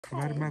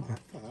Hi, mother.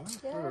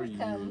 How are you?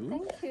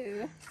 Thank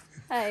you.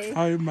 Hi.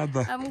 How are you,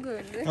 mother? I'm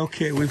good.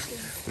 Okay, we've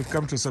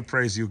come to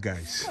surprise you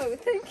guys. Oh,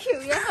 thank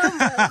you. You're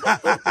humble.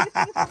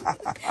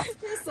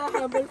 You're so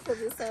humble for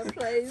the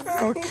surprise.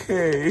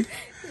 Okay.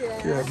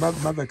 Yeah. Yeah,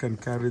 mother can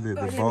carry the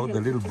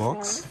little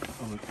box.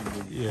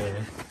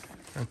 Yeah.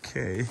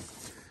 Okay.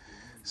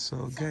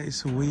 So,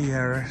 guys, we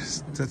are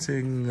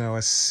starting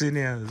our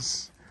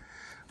seniors.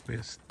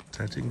 We're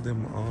starting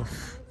them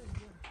off.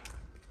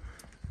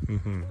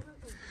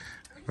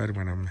 Bari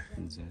mwanamume.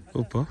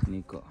 Upo?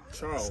 Niko.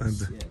 Charles.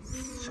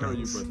 Yes. How are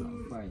you, brother?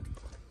 I'm fine.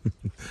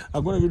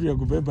 Hakuna kitu ya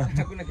kubeba.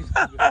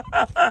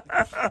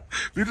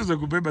 Vitu za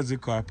kubeba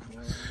ziko hapa.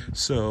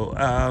 So,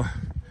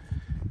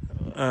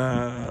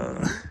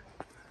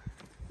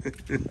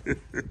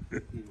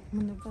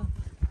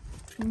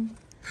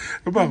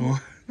 Babo,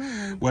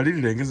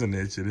 walilengeza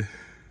nekire.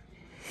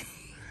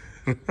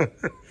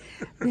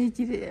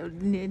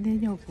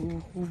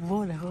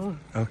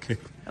 Okay.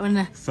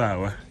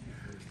 Sawa.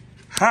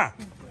 Ha!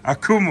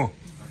 Akumo.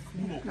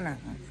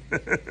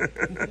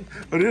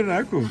 Uliona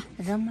aku?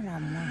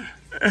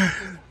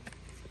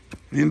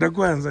 Linda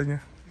kwanza nya.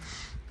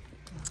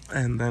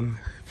 And then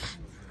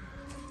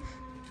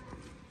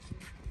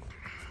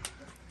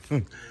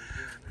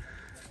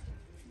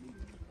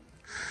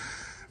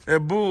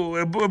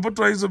Ebu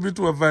toa hizo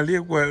vitu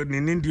wavalie kwa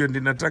nini, ndio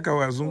ninataka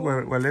wazungu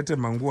walete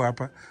manguo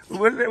hapa.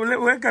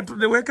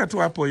 Weka tu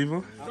hapo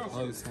hivyo.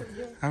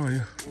 How are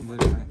you?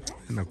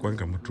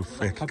 Nakuanga mtu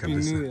fake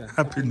kabisa.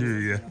 Happy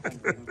New Year.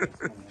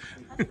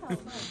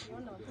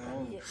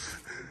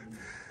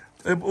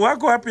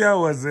 Wako wapi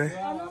hao wazee?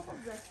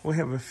 We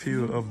have a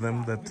few of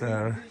them that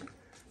are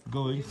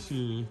going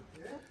to...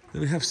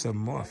 We have some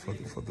more for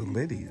the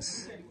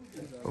ladies.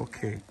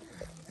 Okay.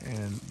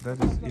 And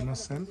that is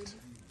Innocent.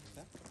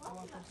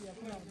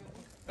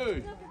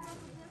 Hey,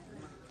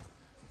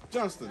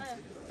 Johnston.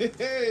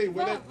 Hey,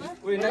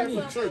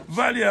 we're church.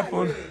 Vali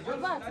hapo.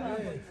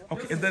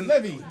 Okay, and then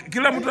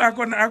kila mtu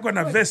ako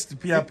na vest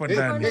pia hapo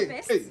ndani.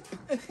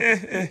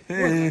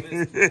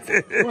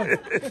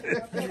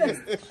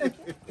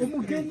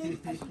 Umugeni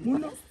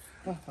muno.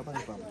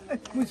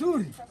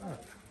 Mzuri.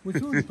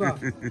 Mzuri pa.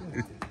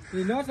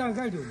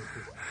 Inatangaje?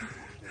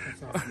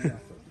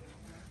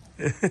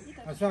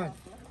 Asante.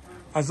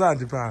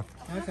 Asante papa.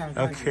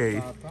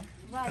 Okay.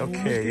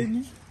 Okay.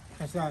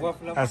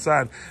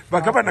 Asante.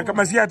 Bakaba na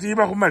kama siati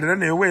iba kumalira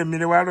newe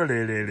emile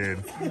walolelele.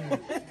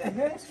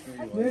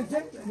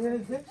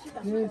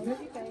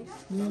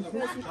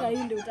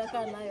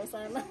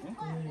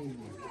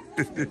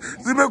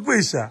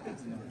 Zimekwisha.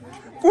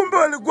 Kumbe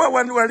walikuwa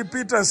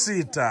walipita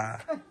 6.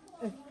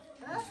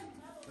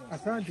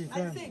 Asante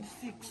sana.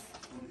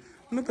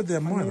 No, but they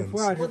are more than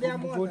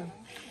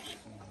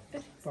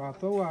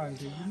Papa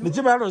wangu.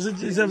 Nichibalo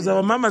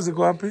za mama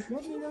ziko wapi?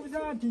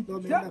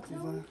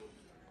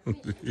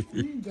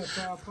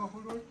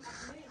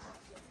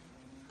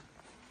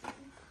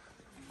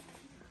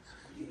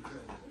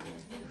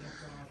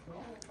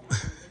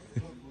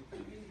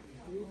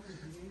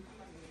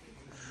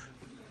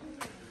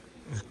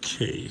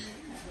 Okay.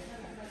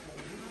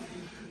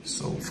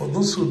 So for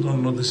those who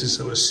don't know, this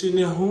is our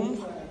senior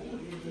home.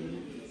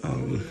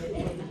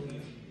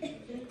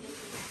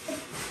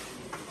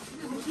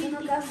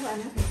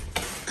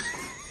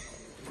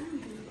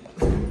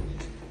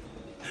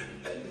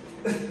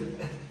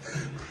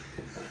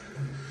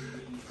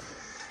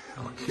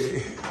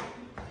 Okay.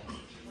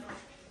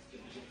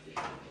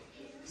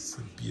 It's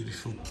a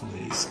beautiful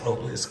place,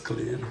 always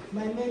clean.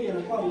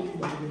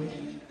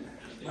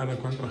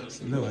 Anakwamba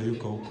leo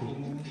hayuko huko.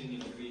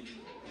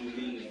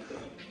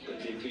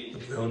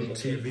 They're on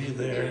TV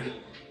there.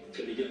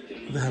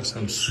 They have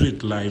some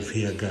sweet life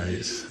here,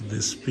 guys.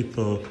 These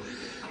people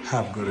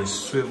have got a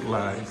sweet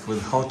life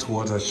with hot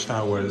water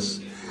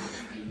showers,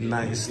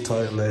 nice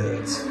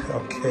toilets,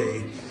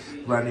 okay,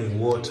 running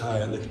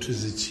water,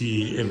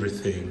 electricity,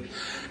 everything.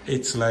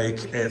 It's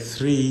like a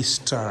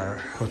 3-star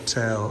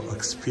hotel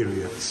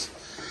experience.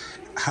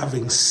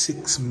 Having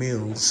 6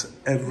 meals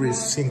every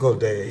single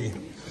day,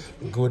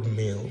 good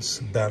meals,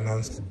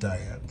 balanced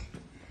diet.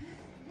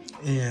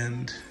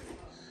 And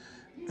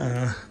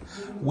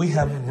we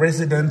have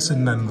residents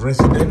and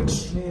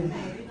non-residents.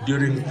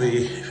 During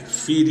the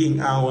feeding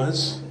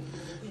hours,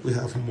 we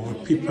have more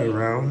people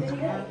around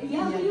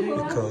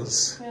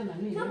because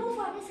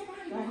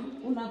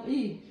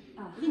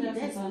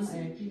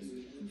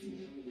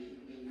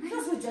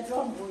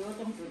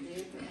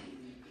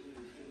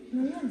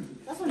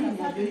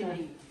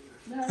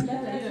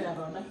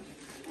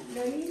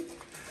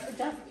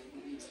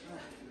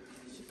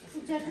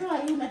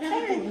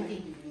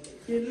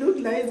you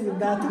look nice with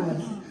that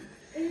one.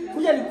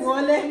 Kuja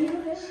nikuone.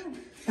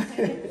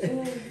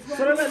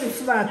 Sorona ni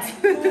flat.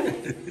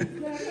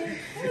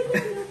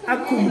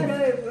 Akum.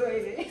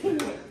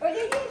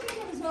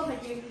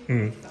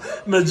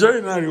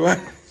 Majority not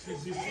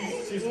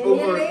She's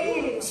over.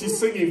 She's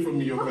singing for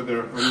me over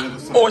there on the other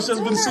side. Oh, she's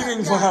been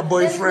singing for her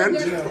boyfriend.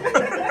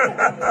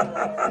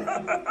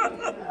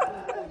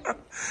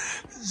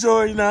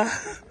 Joyna.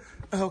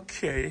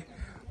 Okay.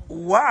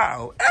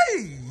 Wow.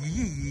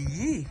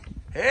 Hey.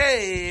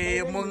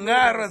 Hey,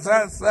 mungara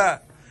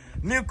sasa.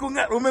 Ni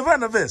kungara. Umevaa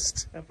na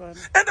vest?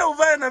 Enda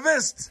uvae na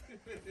vest.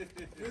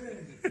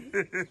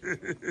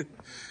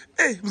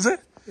 Hey, mzee.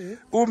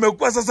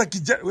 Umekuwa sasa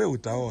kijana. Wewe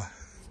utaoa.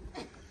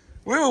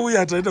 Wewe huyu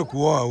ataenda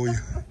kuoa huyu.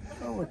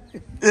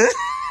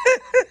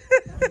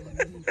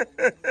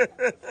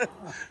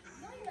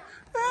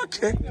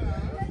 Okay.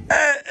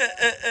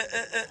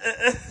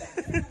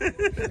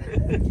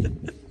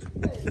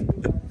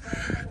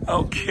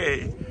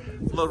 Okay.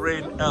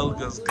 Lorraine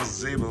Elga's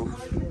gazebo.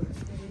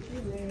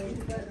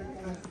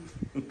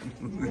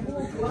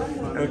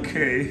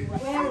 Okay.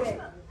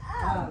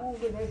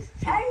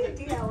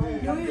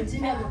 Huyu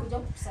jini amekuja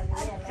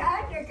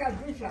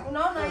kukusalimia.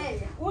 Unaona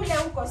yeye? Ule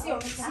huko sio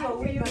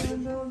huyu.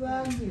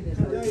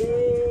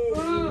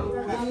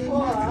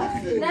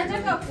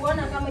 Nataka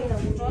kuona kama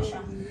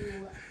inakutosha.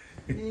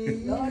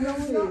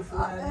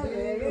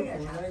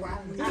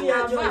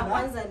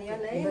 Kwanza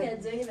niona hii ni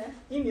Joina.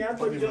 Hii ni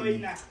hapo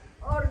Joina.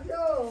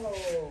 Ordo.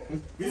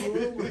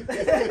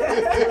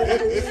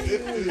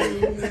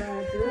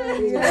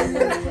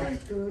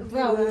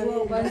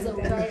 Bravo, kwanza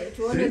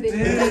tuone baby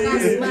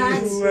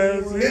smart.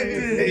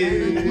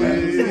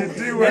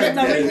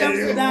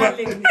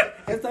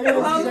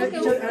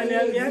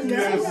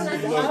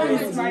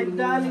 My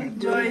darling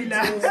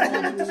Joina.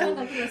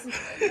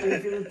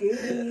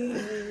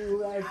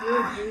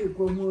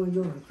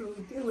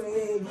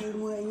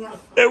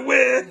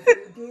 Ewe.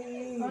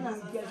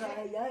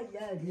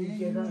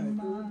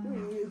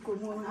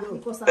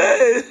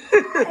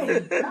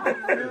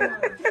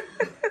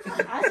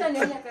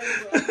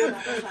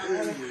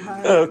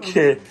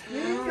 Okay.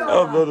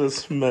 Oh, that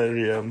is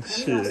Miriam.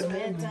 Shit.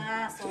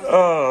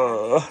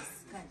 Oh.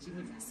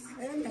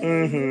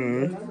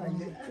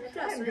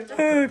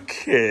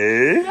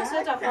 Okay.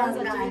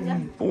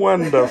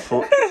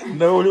 Wonderful.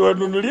 Na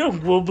uliwanunulia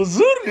nguo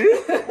nzuri.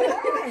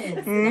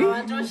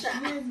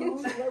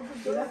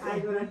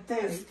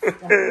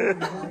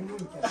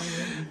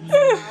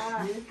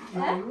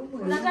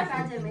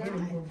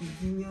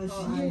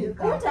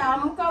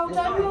 Utaamka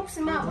utajua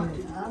kusimama.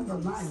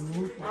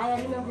 Haya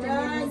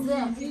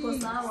nimekutengenezea kiko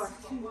sawa.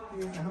 Kiko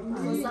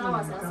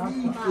sawa sasa.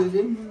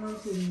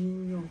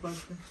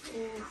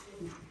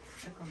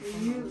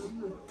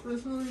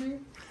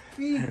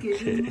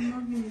 Okay.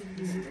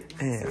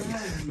 And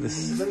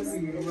this.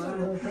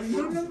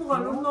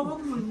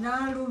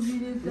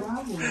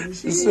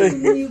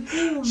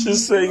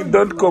 She's saying,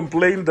 don't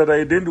complain that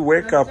I didn't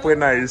wake up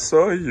when I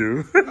saw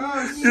you.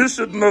 You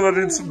should know that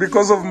it's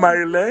because of my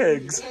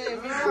legs.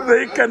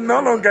 They can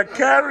no longer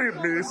carry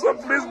me, so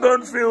please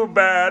don't feel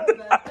bad.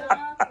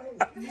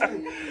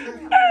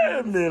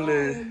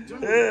 Emily.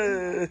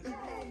 Hey.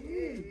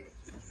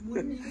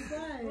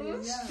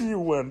 She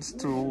wants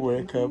to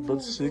wake up,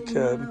 but she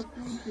can't.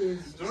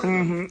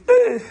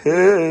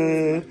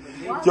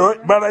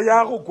 Bana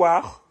yago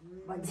kwa.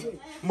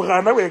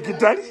 Mugana we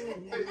kitali.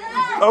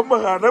 Oh,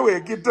 mugana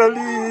we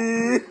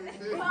kitali.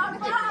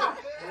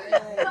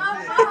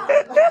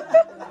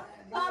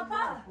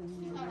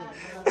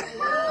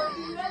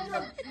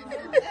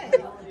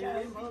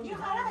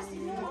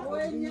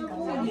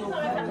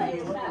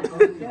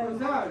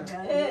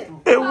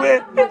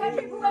 Ewe.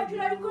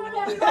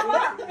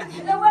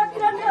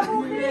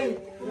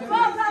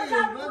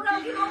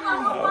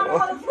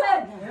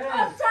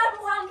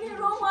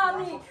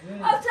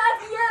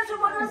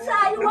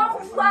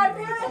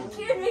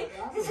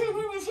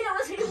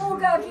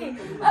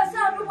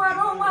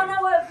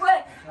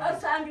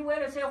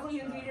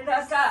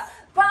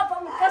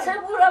 Papa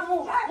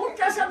mutasaburamu,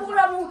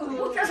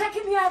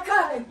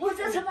 mutasakimiaka,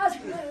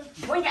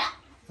 Funya,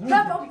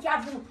 Papa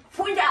uchafu,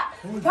 funya,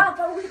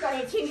 Papa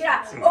ulikale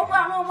chingira,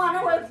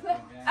 omwana wewe,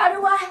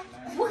 aliwa,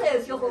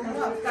 muhesho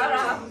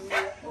kumukara.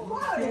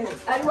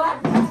 Aliwa,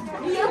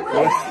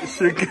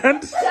 she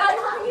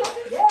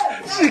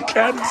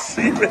can't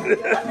see it.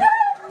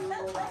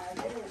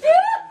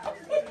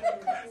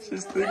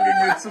 She's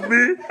thinking it's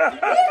me.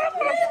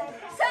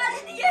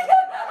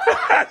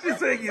 She's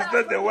saying he's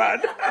not the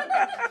one.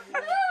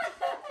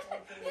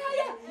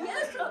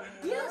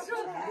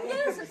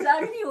 Yes,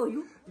 sorry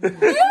you.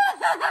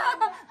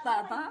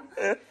 Papa,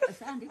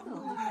 Sandy.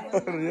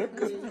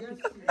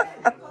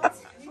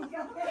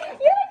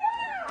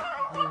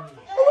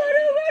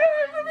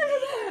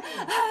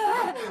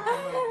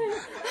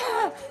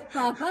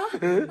 Papa,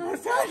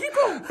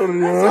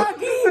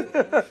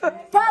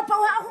 Papa,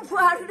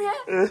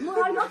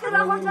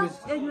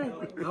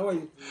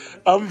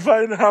 I'm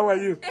fine. How are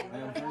you?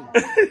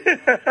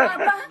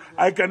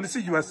 I can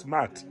see you are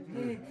smart.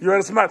 You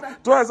are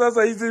smart. Toa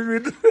sasa hizi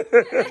vitu.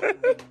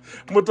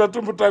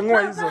 Mutatu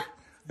mutangua hizo.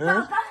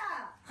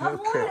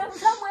 Okay.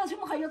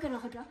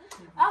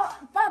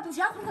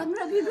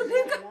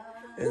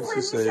 And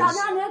she says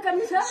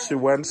she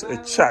wants a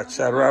church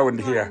around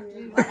here.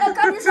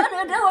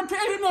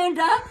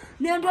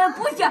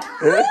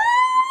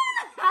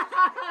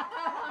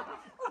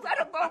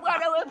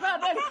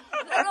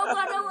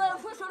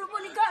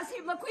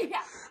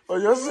 Oh,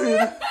 you see?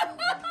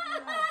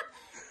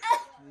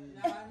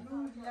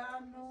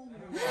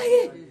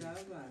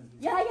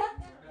 Yaya,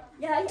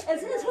 yaya,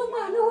 ese es un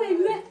mano,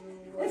 güey.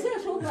 Ese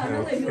es un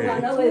mano,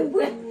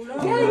 güey.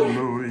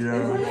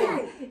 Hallelujah.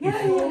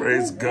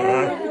 Praise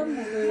God.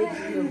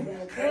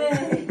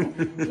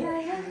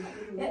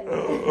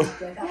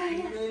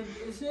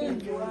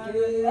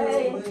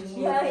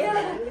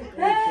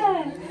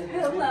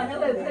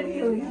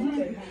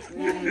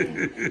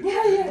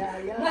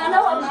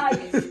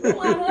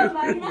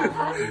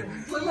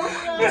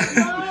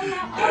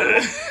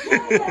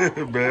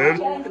 Man.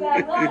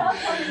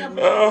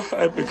 Oh,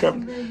 I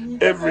become,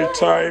 every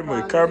time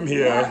we come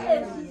here,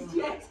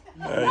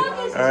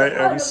 I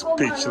am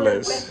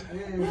speechless.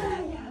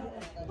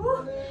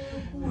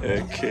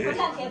 Okay.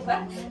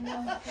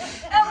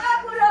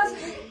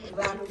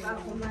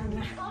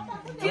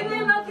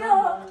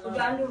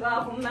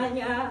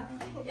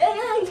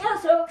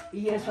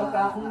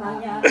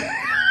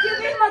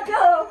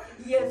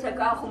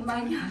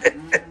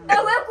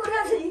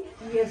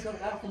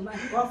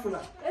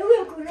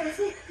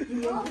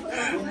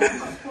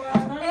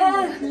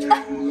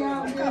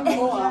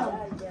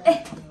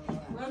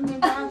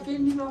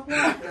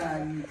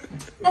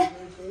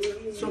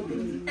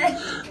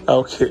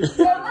 Okay.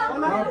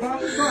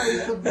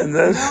 And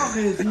then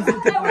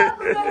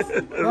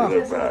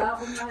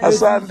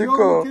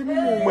Asandiko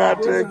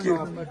Mateki.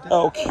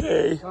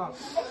 Okay.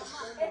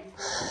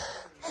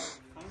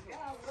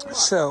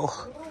 So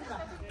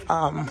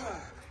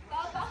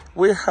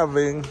we're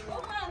having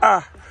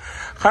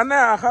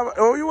Hana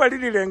oh you wali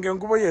lilenge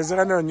ngubo yeze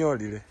kana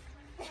onyolile.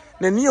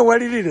 Ne niyo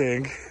wali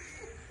lilenge.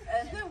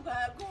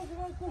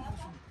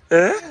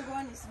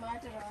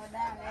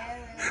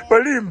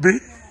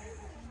 Olimbi.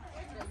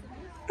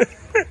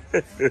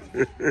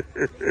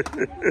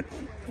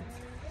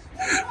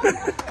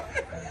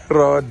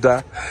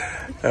 Rhoda.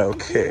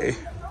 Okay.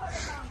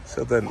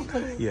 So then,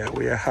 yeah,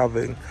 we are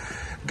having,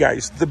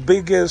 guys, the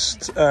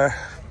biggest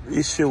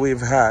issue we've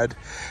had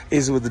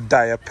is with the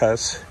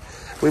diapers.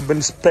 We've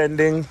been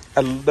spending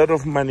a lot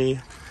of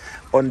money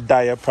on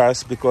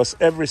diapers because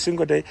every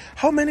single day,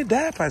 how many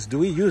diapers do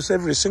we use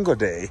every single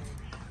day?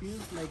 We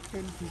use like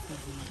 10 pieces.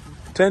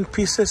 10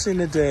 pieces in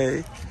a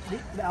day.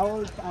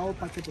 Our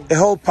packet. A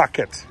whole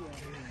packet.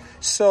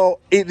 So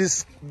it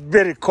is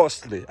very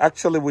costly.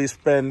 Actually, we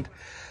spend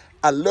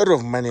a lot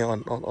of money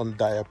on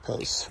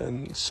diapers.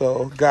 And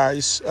so,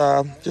 guys,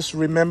 just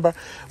remember,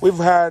 we've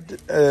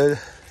had,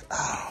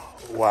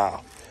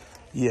 wow,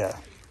 yeah.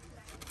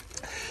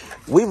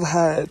 We've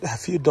had a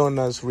few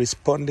donors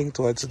responding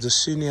towards the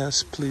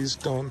seniors. Please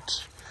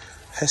don't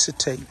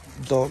hesitate.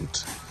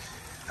 Don't.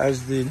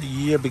 As the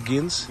year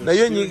begins. They're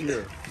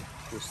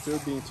still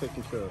being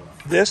taken care of.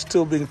 They're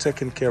still being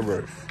taken care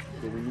of.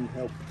 But we need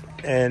help.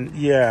 And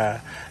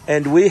yeah,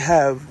 and we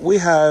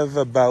have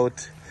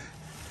about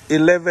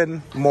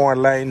 11 more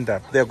lined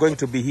up. They're going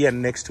to be here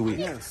next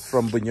week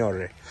from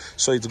Bunyore.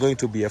 So it's going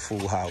to be a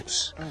full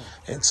house.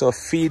 And so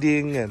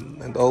feeding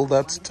and all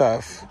that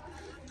stuff,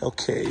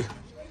 okay,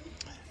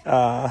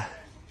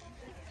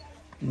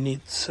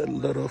 needs a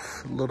lot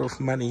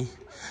of money.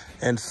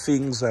 And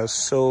things are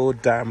so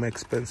damn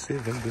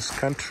expensive in this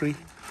country.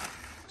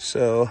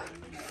 So,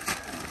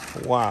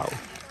 wow.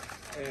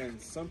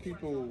 And some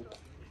people,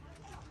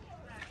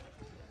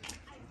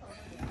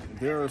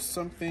 there are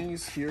some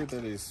things here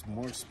that is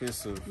more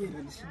expensive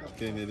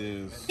than it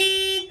is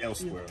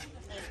elsewhere.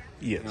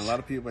 Yes. And a lot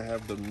of people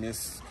have the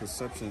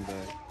misconception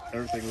that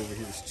everything over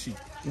here is cheap.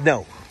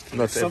 No,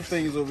 not some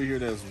things over here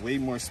that's way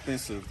more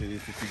expensive than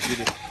if you could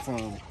get it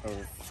from a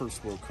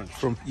first world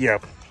country.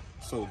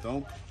 So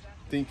don't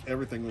think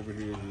everything over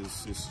here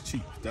is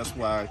cheap. That's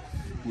why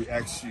we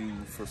ask you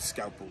for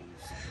scalpels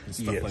and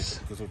stuff like that,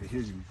 because over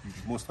here you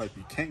most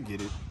likely can't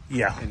get it.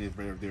 Yeah, and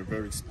they're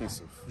very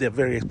expensive. They're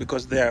very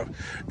because they're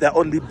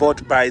only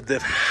bought by the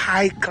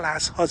high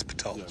class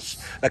hospitals,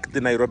 like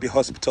the Nairobi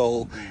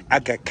Hospital,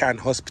 Aga Khan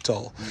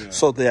Hospital.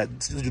 So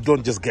you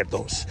don't just get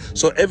those.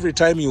 So every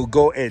time you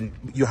go and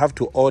you have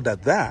to order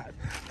that,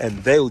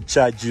 and they'll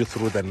charge you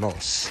through the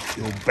nose.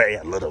 You'll pay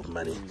a lot of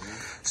money.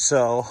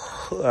 So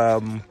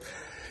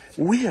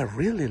we are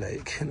really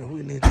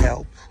we need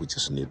help. We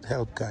just need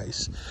help,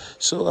 guys.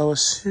 So our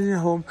senior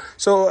home.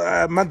 So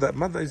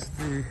mother is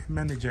the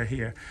manager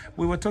here.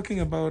 We were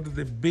talking about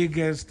the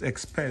biggest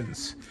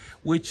expense,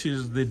 which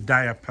is the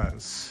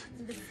diapers.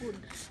 The food.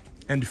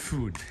 And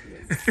food.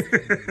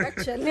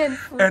 Actually, and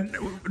food. And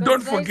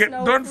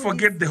don't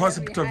forget the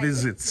hospital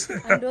visits.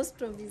 And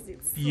hospital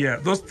visits. Yeah,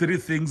 those three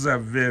things are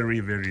very,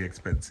 very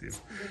expensive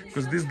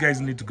because these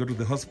guys need to go to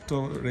the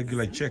hospital,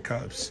 regular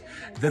checkups,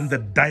 then the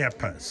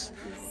diapers.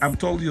 I'm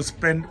told you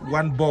spend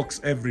one box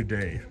every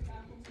day.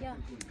 Yeah.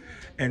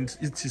 And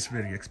it's just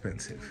very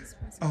expensive.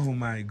 Oh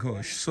my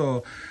gosh.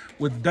 So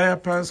with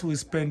diapers, we're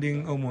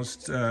spending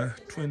almost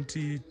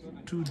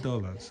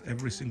 $22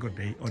 every single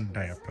day on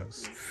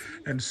diapers.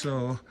 And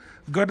so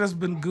God has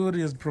been good.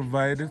 He has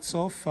provided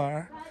so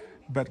far.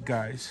 But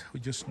guys, we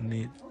just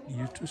need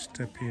you to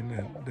step in.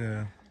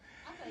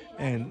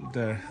 And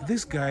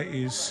this guy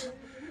is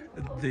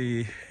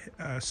the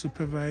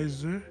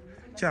supervisor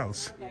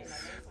Charles,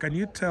 can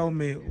you tell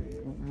me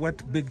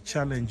what big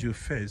challenge you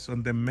face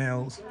on the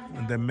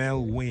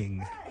male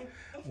wing?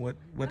 What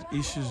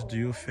issues do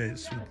you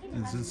face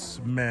with this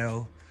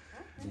male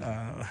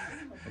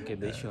okay,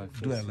 the issue I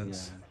face,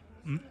 dwellers? Yeah.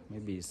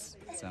 Maybe it's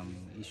some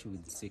issue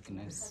with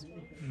sickness.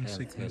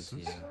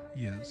 Sicknesses? Health,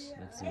 yeah. Yes.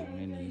 That's the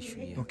main issue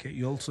here. Okay,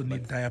 you also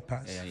need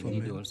diapers Yeah, for you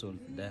need men. also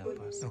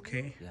diapers.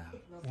 Okay. Yeah.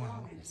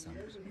 Wow. Yes,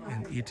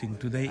 And eating.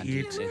 Do they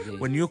eat? they-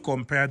 When you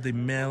compare the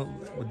male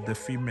with the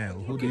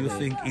female, who do you they-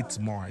 think eats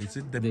more? Is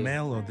it the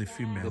male or the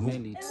female? The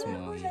male eats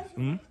more, yeah.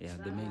 Yeah,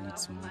 the male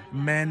eats more.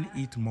 Men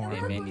eat more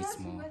The men eats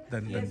more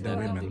than the than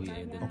women.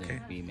 than Okay.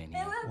 the women,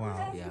 yeah.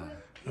 Wow.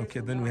 Yeah.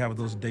 Okay, then we have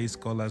those day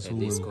scholars who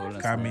They will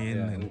scholars, come in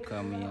yeah, and who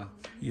come here.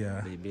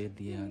 yeah. They bathe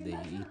here, they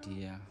eat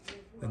here.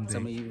 And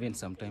Some even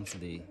sometimes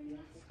they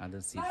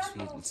others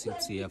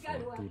sleeps here for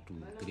 2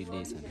 to 3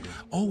 days. And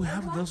Oh, we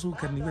have those who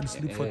can even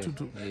sleep for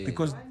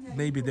because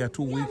maybe they are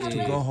too weak to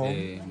go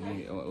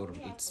home, or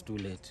it's too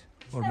late.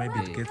 or maybe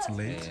it gets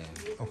late.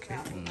 Okay.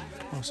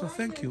 Oh, so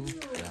thank you.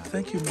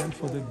 Thank you, man,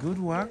 for the good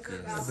work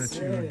that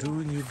you're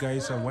doing. You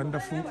guys are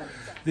wonderful.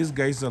 These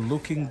guys are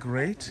looking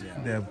great.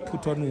 They have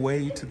put on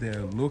weight.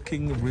 They're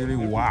looking really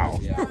wow.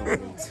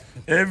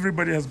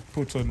 Everybody has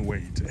put on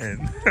weight,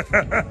 and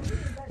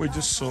we're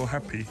just so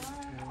happy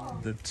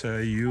that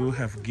you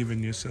have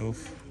given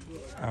yourself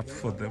up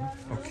for them.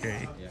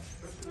 Okay.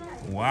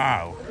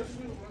 Wow.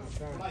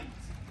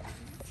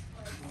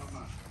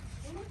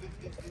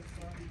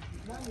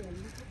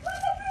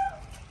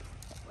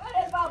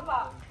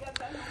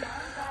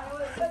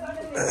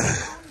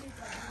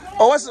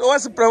 Oh,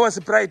 what's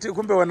Sprite?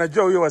 Kumbe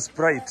wanajua huyo wa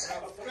Sprite.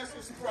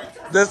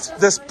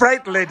 The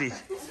Sprite lady.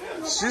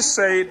 She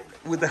said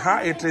with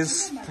her it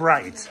is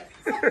Sprite.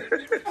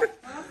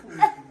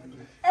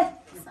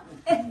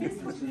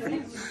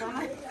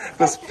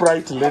 The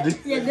Sprite lady.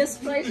 Yeah, the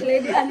Sprite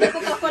lady and the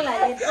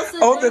Coca-Cola lady.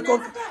 Also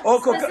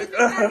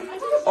Coca.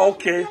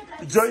 Okay,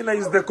 Joyner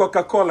is the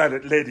Coca-Cola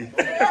lady.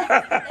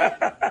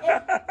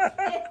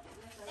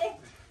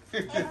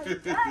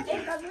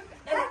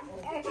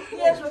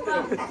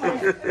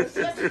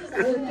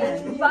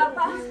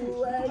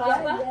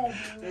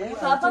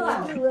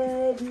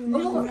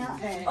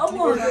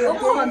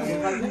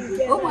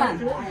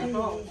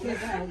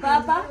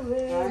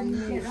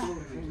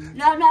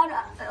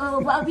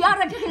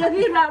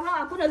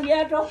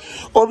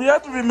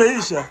 Viatu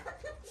vimeisha.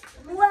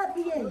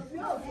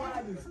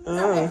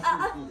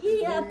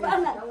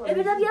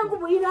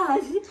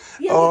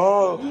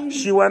 Oh,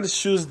 she wants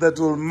shoes that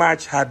will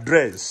match her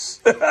dress.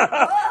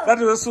 That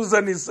is what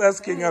Susan is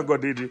asking her,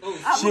 Godidi.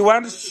 She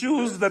wants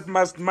shoes that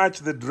must match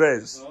the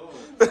dress.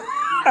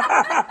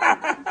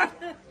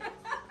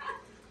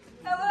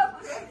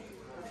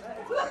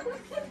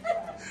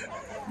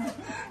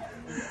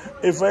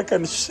 If I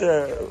can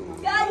share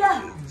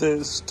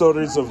the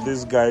stories of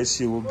these guys,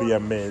 you will be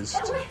amazed.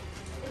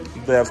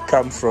 They have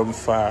come from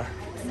far,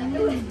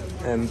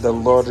 and the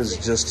Lord is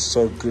just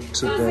so good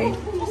to them.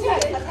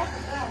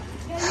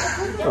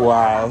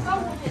 Wow.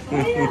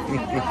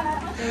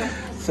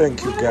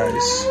 Thank you,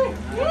 guys.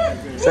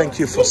 Thank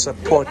you for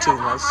supporting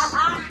us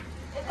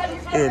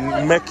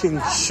in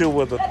making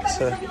sure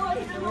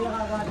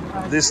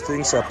that these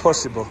things are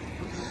possible.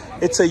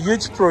 It's a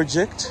huge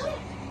project.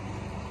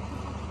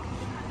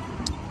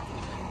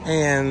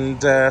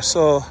 And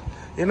so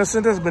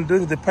Innocent has been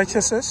doing the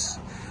purchases.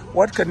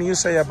 What can you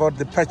say about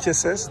the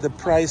purchases, the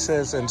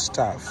prices and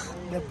stuff?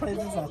 The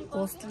prices are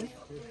costly.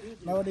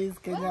 Nowadays,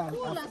 Kenya has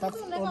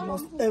taxed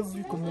almost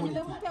every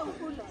commodity.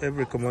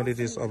 Every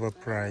commodity is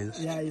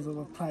overpriced. Yeah, it's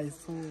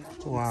overpriced, so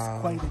Wow.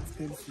 it's quite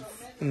expensive.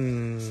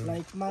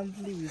 Like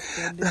monthly, we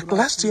spend Like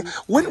last year,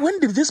 when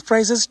did these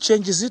prices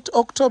change? Is it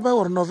October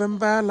or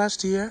November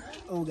last year?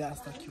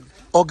 August, actually.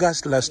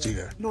 August last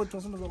year. No, it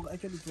was not August.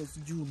 Actually, it was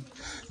June.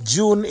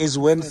 June is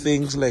when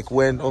things like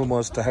went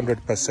almost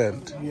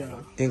 100%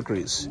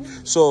 increase.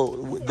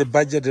 So the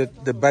budget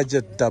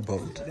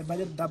doubled. The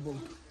budget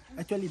doubled.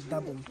 Actually, it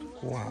doubled.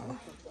 Wow.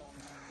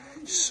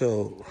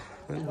 So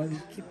But we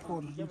keep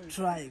on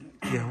trying.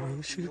 yeah, well,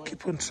 we should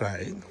keep on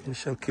trying. We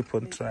shall keep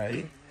on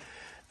trying.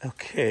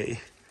 Okay.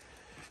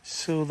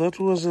 So that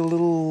was a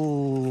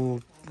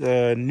little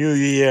New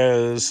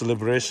Year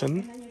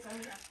celebration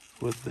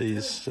with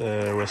these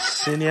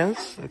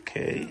seniors.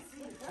 Okay.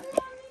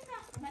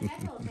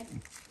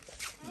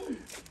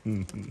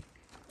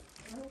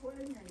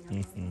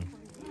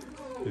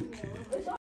 Okay.